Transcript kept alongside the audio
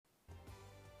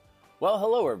Well,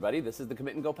 hello, everybody. This is the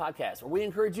Commit and Go podcast, where we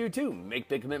encourage you to make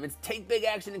big commitments, take big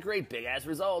action, and create big-ass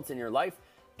results in your life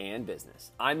and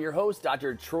business. I'm your host,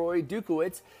 Dr. Troy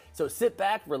Dukowitz. So sit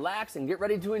back, relax, and get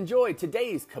ready to enjoy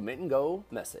today's Commit and Go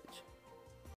message.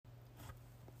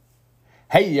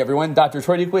 Hey, everyone. Dr.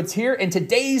 Troy Dukowitz here, and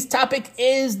today's topic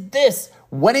is this.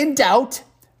 When in doubt,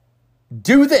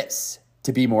 do this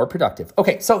to be more productive.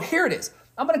 Okay, so here it is.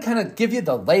 I'm going to kind of give you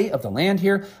the lay of the land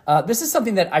here. This is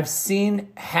something that I've seen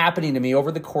happening to me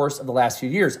over the course of the last few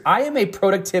years. I am a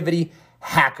productivity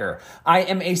hacker. I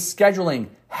am a scheduling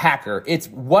hacker. It's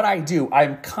what I do.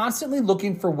 I'm constantly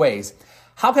looking for ways.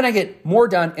 How can I get more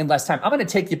done in less time? I'm going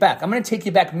to take you back. I'm going to take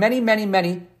you back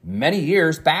many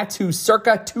years, back to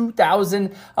circa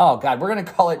 2000. Oh God, we're going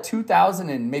to call it 2000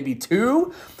 and maybe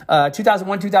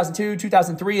 2001, 2002,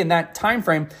 2003 in that time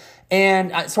frame.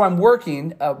 And so I'm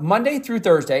working Monday through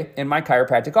Thursday in my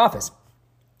chiropractic office.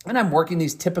 And I'm working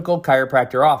these typical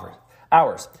chiropractor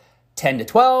hours, 10 to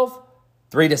 12,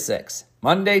 3 to 6,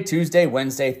 Monday, Tuesday,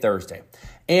 Wednesday, Thursday.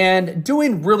 And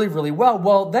doing really, really well.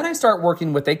 Well, then I start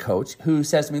working with a coach who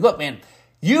says to me, look, man,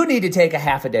 you need to take a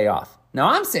half a day off.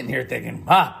 Now I'm sitting here thinking,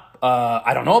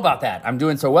 I don't know about that. I'm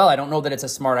doing so well. I don't know that it's a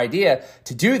smart idea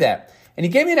to do that. And he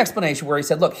gave me an explanation where he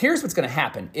said, look, here's what's going to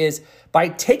happen is by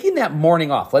taking that morning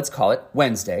off, let's call it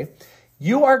Wednesday,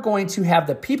 you are going to have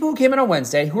the people who came in on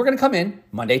Wednesday who are going to come in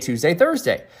Monday, Tuesday,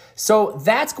 Thursday. So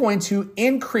that's going to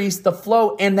increase the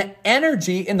flow and the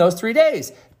energy in those 3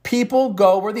 days. People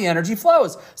go where the energy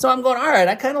flows. So I'm going, all right,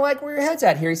 I kind of like where your head's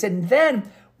at here. He said, and then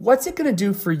what's it going to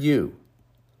do for you?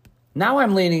 Now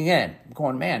I'm leaning in,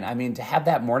 going, man, I mean, to have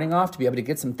that morning off, to be able to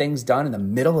get some things done in the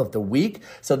middle of the week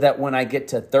so that when I get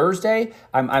to Thursday,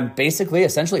 I'm basically,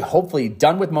 essentially, hopefully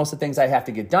done with most of the things I have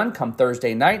to get done. Come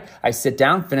Thursday night, I sit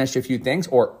down, finish a few things,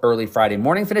 or early Friday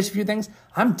morning, finish a few things.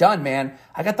 I'm done, man.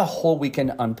 I got the whole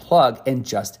weekend to unplug and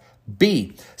just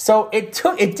be. So it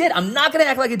did. I'm not going to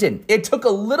act like it didn't. It took a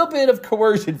little bit of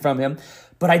coercion from him,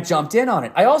 but I jumped in on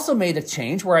it. I also made a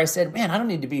change where I said, man, I don't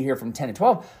need to be here from 10 to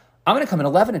 12. I'm going to come in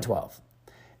 11 to 12.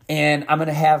 And I'm going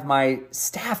to have my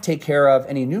staff take care of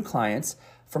any new clients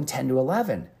from 10 to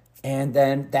 11. And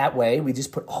then that way we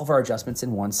just put all of our adjustments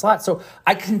in one slot. So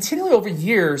I continually over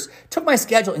years took my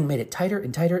schedule and made it tighter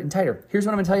and tighter and tighter. Here's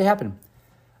what I'm going to tell you happened.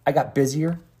 I got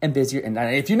busier and busier. And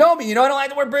if you know me, you know I don't like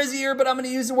the word busier, but I'm going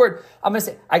to use the word. I'm going to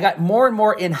say I got more and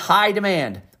more in high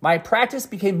demand. My practice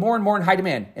became more and more in high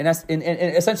demand. And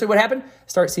essentially what happened?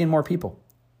 Start seeing more people.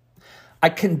 I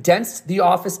condensed the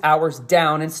office hours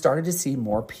down and started to see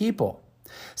more people.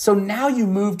 So now you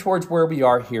move towards where we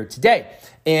are here today.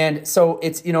 And so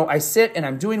it's, I sit and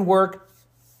I'm doing work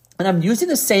and I'm using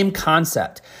the same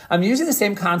concept. I'm using the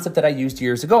same concept that I used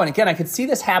years ago. And again, I could see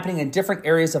this happening in different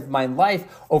areas of my life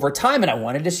over time, and I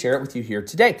wanted to share it with you here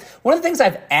today. One of the things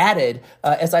I've added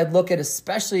as I look at,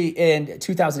 especially in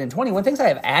 2020, one of the things I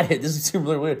have added, this is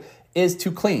really weird, is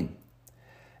to clean.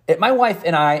 My wife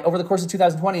and I, over the course of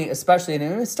 2020, especially,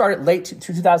 and it started late to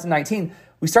 2019,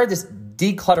 we started this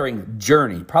decluttering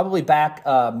journey, probably back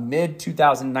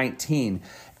mid-2019.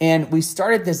 And we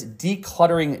started this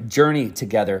decluttering journey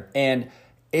together. And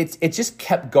it just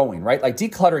kept going, right? Like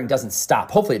decluttering doesn't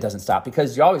stop. Hopefully it doesn't stop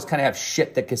because you always kind of have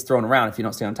shit that gets thrown around if you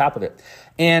don't stay on top of it.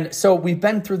 And so we've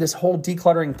been through this whole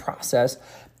decluttering process.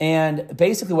 And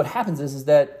basically what happens is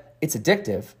that it's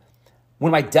addictive.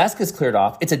 When my desk is cleared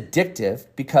off, it's addictive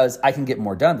because I can get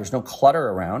more done. There's no clutter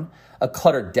around. A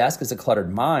cluttered desk is a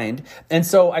cluttered mind. And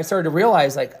so I started to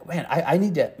realize like, man,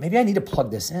 maybe I need to plug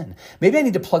this in. Maybe I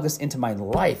need to plug this into my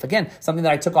life. Again, something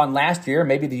that I took on last year,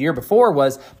 maybe the year before,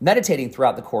 was meditating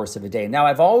throughout the course of a day. Now,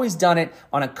 I've always done it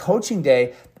on a coaching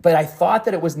day, but I thought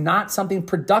that it was not something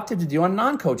productive to do on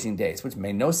non-coaching days, which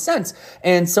made no sense.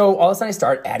 And so all of a sudden I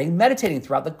started adding meditating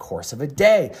throughout the course of a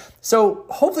day. So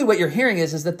hopefully what you're hearing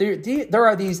is that there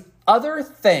are these other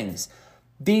things,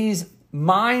 these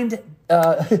mind,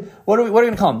 what are we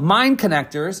going to call them? Mind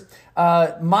connectors,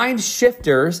 mind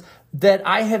shifters that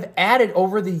I have added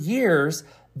over the years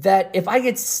that if I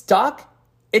get stuck,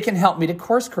 it can help me to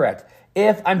course correct.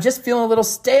 If I'm just feeling a little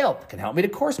stale, it can help me to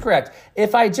course correct.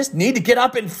 If I just need to get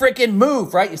up and freaking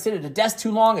move, right? You sit at a desk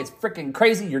too long, it's freaking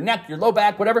crazy, your neck, your low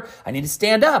back, whatever. I need to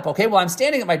stand up. Okay, well, I'm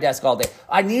standing at my desk all day.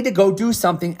 I need to go do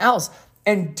something else.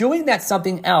 And doing that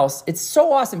something else, it's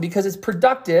so awesome because it's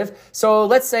productive. So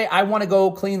let's say I want to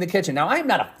go clean the kitchen. Now, I'm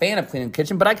not a fan of cleaning the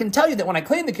kitchen, but I can tell you that when I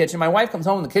clean the kitchen, my wife comes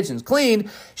home and the kitchen's clean.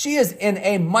 She is in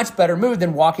a much better mood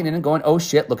than walking in and going, oh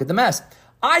shit, look at the mess.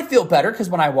 I feel better because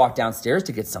when I walk downstairs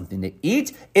to get something to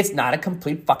eat, it's not a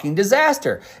complete fucking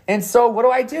disaster. And so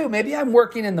what do? Maybe I'm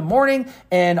working in the morning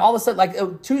and all of a sudden,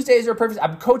 like Tuesdays are perfect.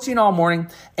 I'm coaching all morning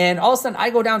and all of a sudden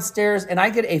I go downstairs and I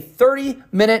get a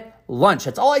 30-minute lunch.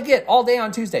 That's all I get all day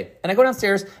on Tuesday. And I go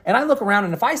downstairs and I look around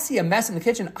and if I see a mess in the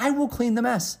kitchen, I will clean the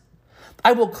mess.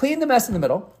 I will clean the mess in the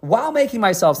middle while making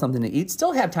myself something to eat,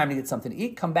 still have time to get something to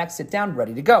eat, come back, sit down,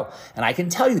 ready to go. And I can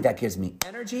tell you that gives me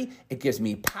energy. It gives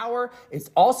me power.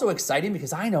 It's also exciting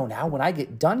because I know now when I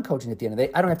get done coaching at the end of the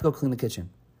day, I don't have to go clean the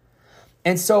kitchen.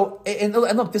 And so, and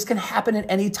look, this can happen at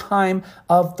any time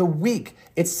of the week.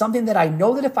 It's something that I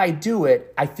know that if I do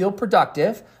it, I feel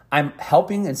productive. I'm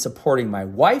helping and supporting my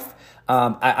wife.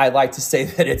 I like to say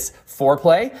that it's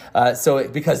foreplay,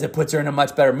 because it puts her in a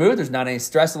much better mood. There's not any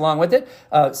stress along with it.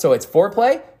 So it's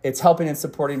foreplay. It's helping and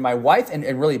supporting my wife and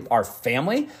really our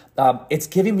family. It's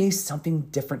giving me something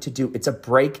different to do. It's a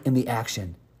break in the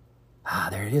action.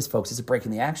 There it is, folks. It's a break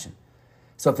in the action.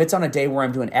 So if it's on a day where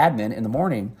I'm doing admin in the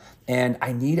morning and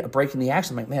I need a break in the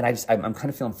action, I'm like, man, I'm kind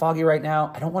of feeling foggy right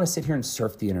now. I don't want to sit here and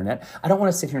surf the internet. I don't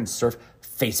want to sit here and surf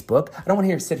Facebook. I don't want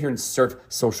to sit here and surf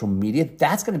social media.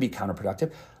 That's going to be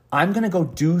counterproductive. I'm going to go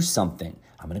do something.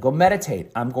 I'm going to go meditate.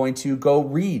 I'm going to go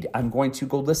read. I'm going to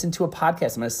go listen to a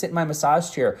podcast. I'm going to sit in my massage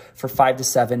chair for 5 to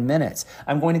 7 minutes.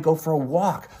 I'm going to go for a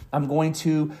walk. I'm going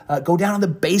to go down in the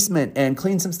basement and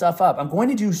clean some stuff up. I'm going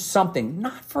to do something,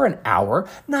 not for an hour,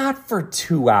 not for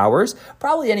 2 hours,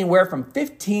 probably anywhere from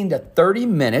 15 to 30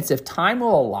 minutes if time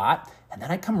will allot. And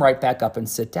then I come right back up and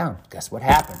sit down. Guess what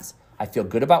happens? I feel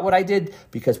good about what I did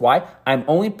because why? I'm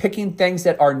only picking things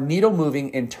that are needle moving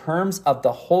in terms of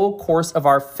the whole course of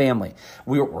our family.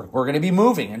 We're going to be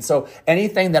moving. And so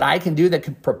anything that I can do that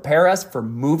can prepare us for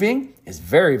moving is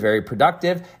very, very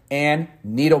productive and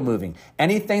needle moving.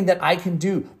 Anything that I can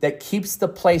do that keeps the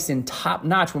place in top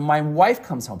notch when my wife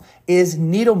comes home is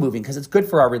needle moving because it's good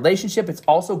for our relationship. It's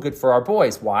also good for our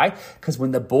boys. Why? Because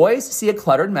when the boys see a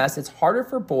cluttered mess, it's harder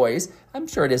for boys. I'm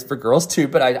sure it is for girls too,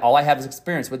 but all I have is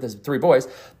experience with is 3 boys.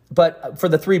 But for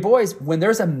the 3 boys, when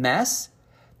there's a mess,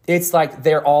 it's like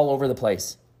they're all over the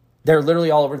place. They're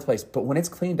literally all over the place. But when it's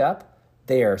cleaned up,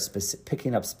 they are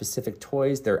picking up specific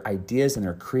toys. Their ideas and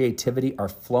their creativity are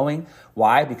flowing.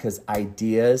 Why? Because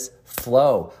ideas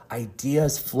flow.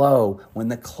 Ideas flow when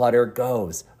the clutter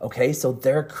goes. Okay, so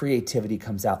their creativity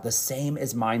comes out the same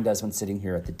as mine does when sitting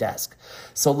here at the desk.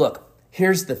 So look,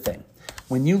 here's the thing.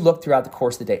 When you look throughout the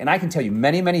course of the day, and I can tell you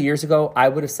many, many years ago, I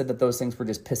would have said that those things were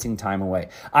just pissing time away.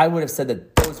 I would have said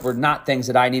that those were not things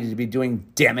that I needed to be doing.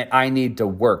 Damn it, I need to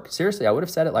work. Seriously, I would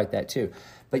have said it like that too.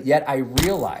 But yet I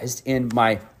realized in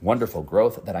my wonderful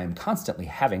growth that I'm constantly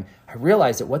having, I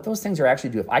realized that what those things are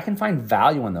actually do, if I can find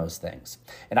value in those things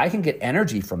and I can get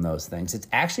energy from those things, it's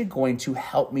actually going to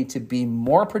help me to be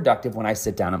more productive when I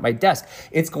sit down at my desk.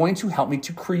 It's going to help me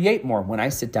to create more when I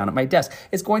sit down at my desk.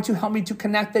 It's going to help me to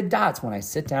connect the dots when I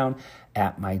sit down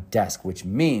at my desk, which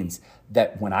means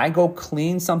that when I go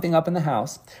clean something up in the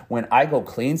house, when I go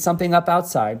clean something up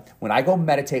outside, when I go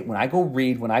meditate, when I go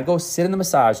read, when I go sit in the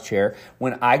massage chair,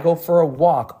 when I go for a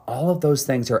walk, all of those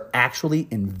things are actually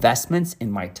investments in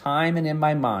my time and in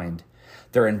my mind.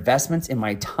 They're investments in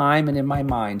my time and in my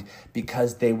mind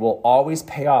because they will always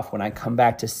pay off when I come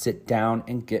back to sit down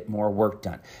and get more work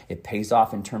done. It pays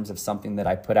off in terms of something that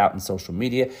I put out in social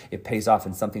media. It pays off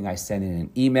in something I send in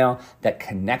an email that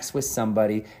connects with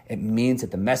somebody. It means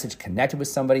that the message connected with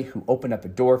somebody who opened up a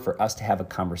door for us to have a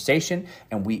conversation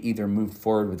and we either moved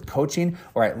forward with coaching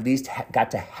or at least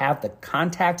got to have the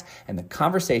contact and the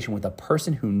conversation with a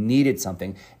person who needed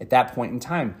something at that point in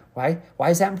time. Why? Why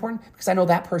is that important? Because I know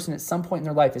that person at some point in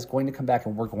their life is going to come back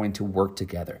and we're going to work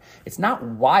together. It's not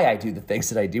why I do the things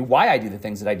that I do. Why I do the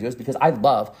things that I do is because I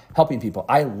love helping people.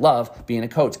 I love being a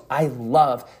coach. I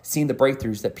love seeing the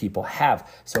breakthroughs that people have.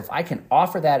 So if I can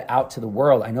offer that out to the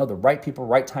world, I know the right people,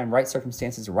 right time, right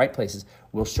circumstances, the right places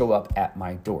will show up at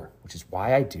my door, which is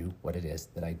why I do what it is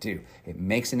that I do. It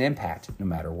makes an impact no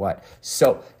matter what.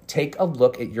 So take a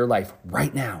look at your life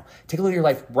right now. Take a look at your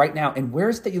life right now. And where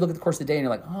is it that you look at the course of the day and you're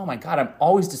like, oh my God, I'm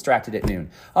always distracted at noon.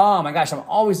 Oh my gosh, I'm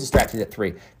always distracted at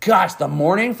 3. Gosh, the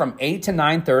morning from 8 to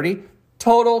 9:30,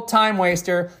 total time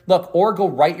waster. Look, or go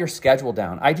write your schedule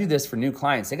down. I do this for new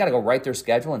clients. They got to go write their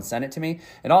schedule and send it to me.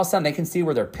 And all of a sudden they can see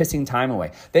where they're pissing time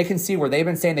away. They can see where they've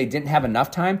been saying they didn't have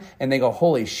enough time and they go,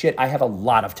 holy shit, I have a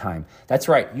lot of time. That's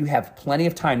right. You have plenty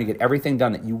of time to get everything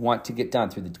done that you want to get done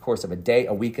through the course of a day,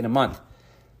 a week, and a month.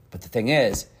 But the thing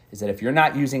is that if you're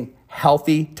not using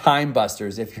healthy time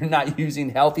busters, if you're not using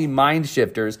healthy mind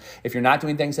shifters, if you're not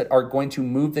doing things that are going to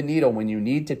move the needle when you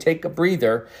need to take a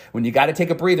breather, when you got to take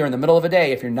a breather in the middle of a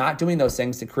day, if you're not doing those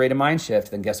things to create a mind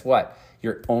shift, then guess what?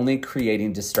 You're only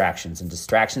creating distractions, and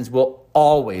distractions will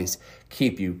always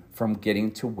keep you from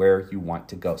getting to where you want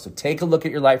to go. So take a look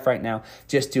at your life right now.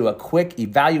 Just do a quick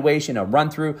evaluation, a run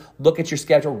through, look at your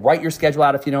schedule, write your schedule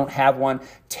out if you don't have one.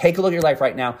 Take a look at your life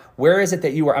right now. Where is it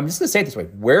that you are? I'm just going to say it this way.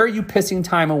 Where are you pissing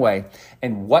time away?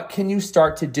 And what can you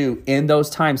start to do in those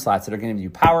time slots that are going to give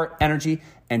you power, energy,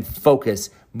 and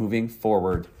focus moving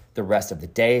forward the rest of the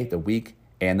day, the week,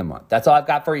 and the month. That's all I've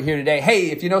got for you here today.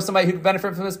 Hey, if you know somebody who can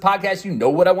benefit from this podcast, you know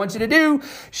what I want you to do.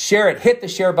 Share it. Hit the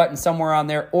share button somewhere on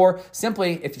there. Or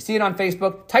simply, if you see it on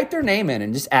Facebook, type their name in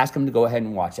and just ask them to go ahead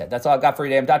and watch that. That's all I've got for you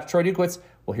today. I'm Dr. Troy Dukowitz.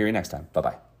 We'll hear you next time.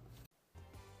 Bye-bye.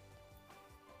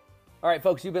 All right,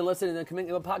 folks, you've been listening to the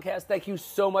Commitment Podcast. Thank you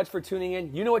so much for tuning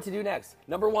in. You know what to do next.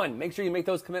 Number one, make sure you make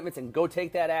those commitments and go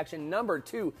take that action. Number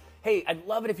two, hey, I'd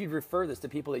love it if you'd refer this to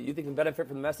people that you think can benefit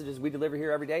from the messages we deliver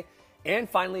here every day. And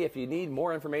finally, if you need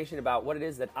more information about what it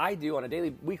is that I do on a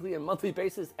daily, weekly, and monthly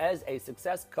basis as a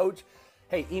success coach,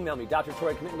 hey, email me,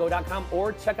 drtroy@commitandgo.com,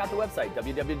 or check out the website,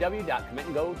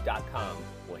 www.commitandgo.com.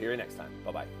 We'll hear you next time.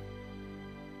 Bye-bye.